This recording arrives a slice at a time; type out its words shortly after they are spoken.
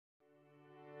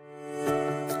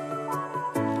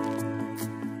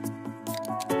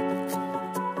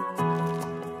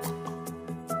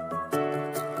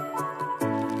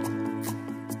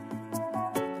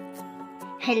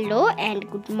Hello and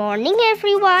good morning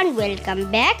everyone. Welcome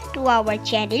back to our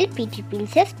channel PT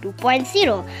Princess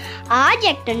 2.0. আজ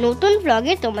একটা নতুন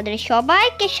ব্লগে তোমাদের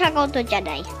সবাইকে স্বাগত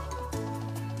জানাই।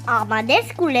 আমাদের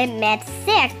স্কুলে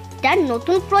ম্যাথসে একটা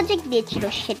নতুন প্রজেক্ট দিয়েছিল,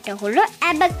 সেটা হলো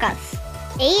অ্যাবাকাস।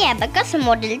 এই অ্যাবাকাস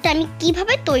মডেলটা আমি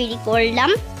কিভাবে তৈরি করলাম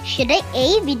সেটা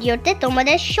এই ভিডিওতে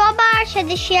তোমাদের সবার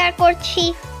সাথে শেয়ার করছি।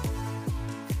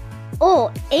 ও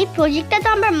এই প্রজেক্টটা তো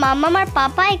আমার মামা আর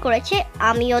পাপাই করেছে,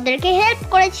 আমি ওদেরকে হেল্প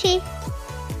করেছি।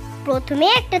 প্রথমে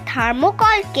একটা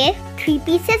থার্মোকলকে 3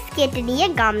 পিসেস কেটে নিয়ে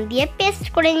গাম দিয়ে পেস্ট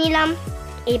করে নিলাম।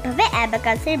 এইভাবে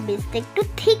অ্যাবাকাসের বেসটা একটু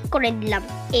ঠিক করে দিলাম।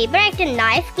 এবার একটা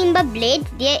নাইফ কিংবা ব্লেড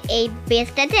দিয়ে এই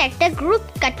বেসটাতে একটা গ্রুপ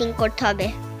কাটিং করতে হবে।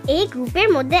 এই গ্রুপের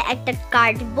মধ্যে একটা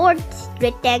কার্ডবোর্ড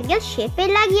রেক্ট্যাঙ্গেল শেপে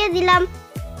লাগিয়ে দিলাম।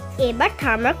 এবার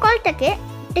থার্মোকলটাকে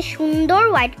একটা সুন্দর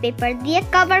হোয়াইট পেপার দিয়ে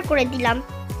কভার করে দিলাম।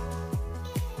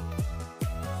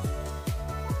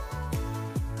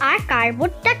 আর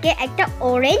কার্ডবোর্ডটাকে একটা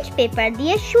অরেঞ্জ পেপার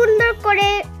দিয়ে সুন্দর করে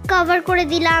কভার করে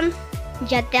দিলাম,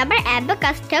 যাতে আবার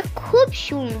অ্যাবাকাসটা খুব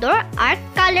সুন্দর আর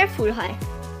কালারফুল হয়।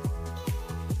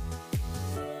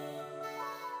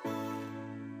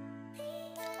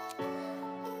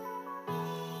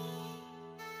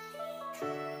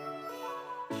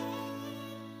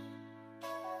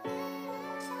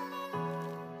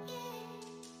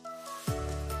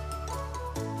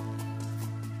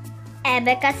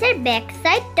 অ্যাবাকাসের ব্যাক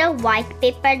সাইডটা হোয়াইট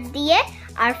পেপার দিয়ে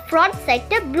আর ফ্রন্ট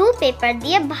সাইডটা ব্লু পেপার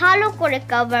দিয়ে ভালো করে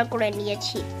কভার করে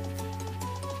নিয়েছি।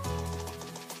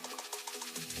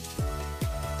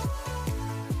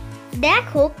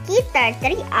 দেখো কি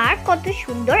তাড়াতাড়ি আর কত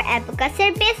সুন্দর অ্যাবাকাসের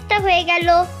বেসটা হয়ে গেল।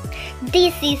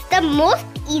 This is the most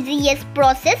easiest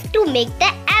process to make the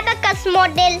abacus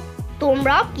model.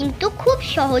 তোমরাও কিন্তু খুব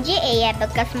সহজে এই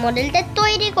অ্যাবাকাস মডেলটা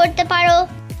তৈরি করতে পারো।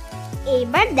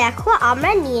 এবার দেখো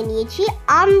আমরা নিয়ে নিয়েছি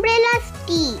আমব্রেলা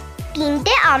স্টিক।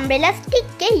 3টে আমব্রেলা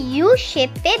স্টিককে ইউ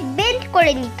শেপে বেন্ড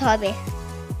করে নিতে হবে।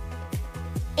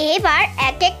 এবার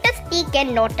এক একটা স্টিকে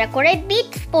 9টা করে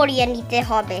বিটস পরিয়ে নিতে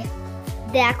হবে।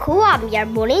 দেখো আমি আর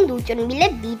বোনে দুজন মিলে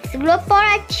বিটস গুলো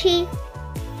পরাচ্ছি।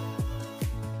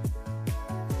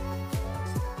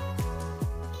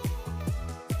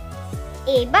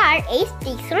 এবার এই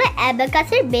স্টিকস গুলো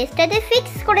অ্যাবাকাসের বেসটাতে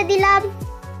ফিক্স করে দিলাম।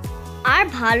 আর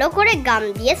ভালো করে গাম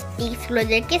দিয়ে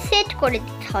স্টিকসগুলোদেরকে সেট করে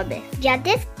দিতে হবে,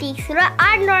 যাতে স্টিকসগুলো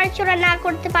আর নড়াচড়া না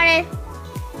করতে পারে।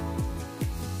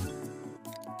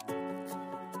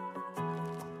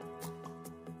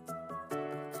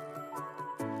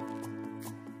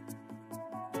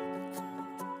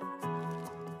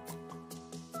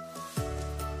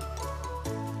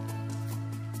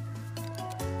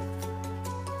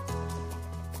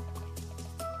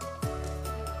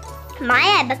 My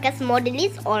Abacus model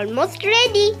is almost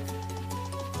ready.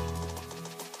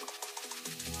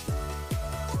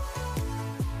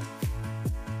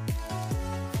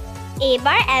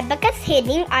 এবার অ্যাবাকাস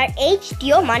হেডিং আর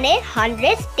HDO মানে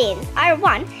 100, 10 আর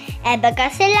 1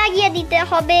 অ্যাবাকাসে লাগিয়ে দিতে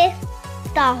হবে।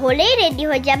 তাহলেই রেডি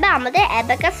হয়ে যাবে আমাদের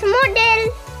অ্যাবাকাস মডেল।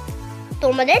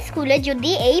 তোমাদের স্কুলে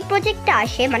যদি এই প্রজেক্টটা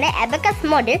আসে মানে অ্যাবাকাস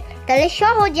মডেল, তাহলে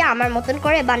সহজে আমার মতন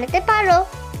করে বানাতে পারো।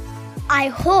 I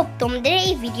hope তোমাদের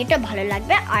এই ভিডিওটা ভালো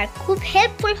লাগবে আর খুব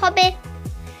হেল্পফুল হবে।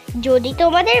 যদি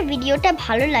তোমাদের ভিডিওটা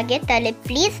ভালো লাগে তাহলে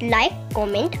please like,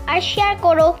 comment R share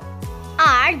করো।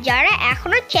 আর যারা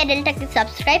এখনো চ্যানেলটাকে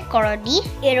সাবস্ক্রাইব করোনি,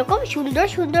 এরকম সুন্দর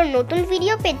সুন্দর নতুন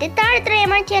ভিডিও পেতে তাড়াতাড়ি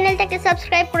আমার চ্যানেলটাকে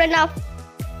সাবস্ক্রাইব করে নাও।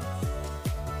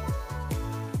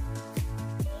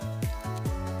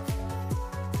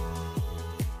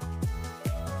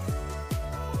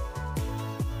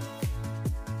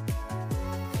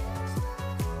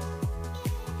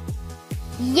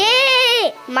 Yay!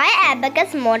 My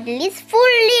Abacus model is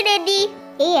fully ready.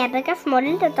 এই অ্যাবাকাস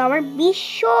মডেলটা তো আমার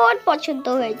ভীষণ পছন্দ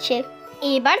হয়েছে।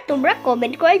 এবার তোমরা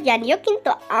কমেন্ট করে জানিও কিন্তু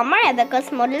আমার অ্যাবাকাস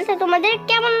মডেলটা তোমাদের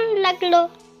কেমন লাগলো।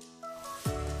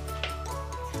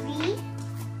 3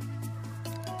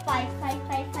 5 5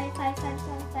 5 5 5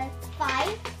 5 5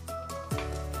 5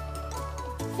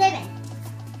 7.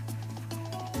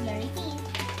 Here it is.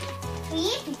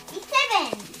 357.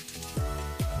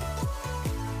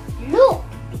 Look,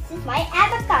 this is my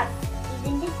abacus.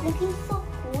 Isn't this looking so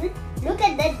cool? Look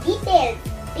at the details.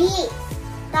 Beads,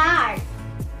 stars,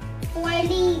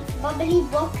 foily, bubbly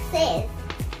boxes,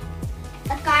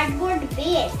 a cardboard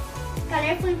base,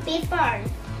 colorful papers,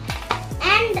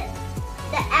 and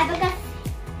the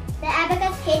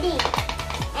abacus heading.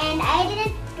 And I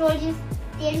didn't tell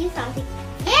you something.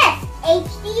 Yes,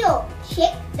 HDO.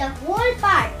 Check the whole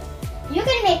part. You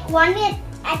can make one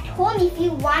at home if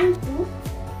you want to.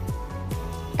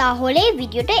 তাহলে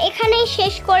ভিডিওটা এখানেই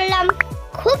শেষ করলাম।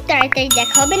 খুব তাড়াতাড়ি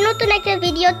দেখা হবে নতুন একটা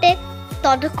ভিডিওতে।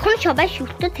 ততক্ষণ সবাই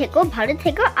সুস্থ থেকো, ভালো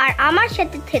থেকো আর আমার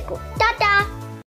সাথে থেকো। টাটা।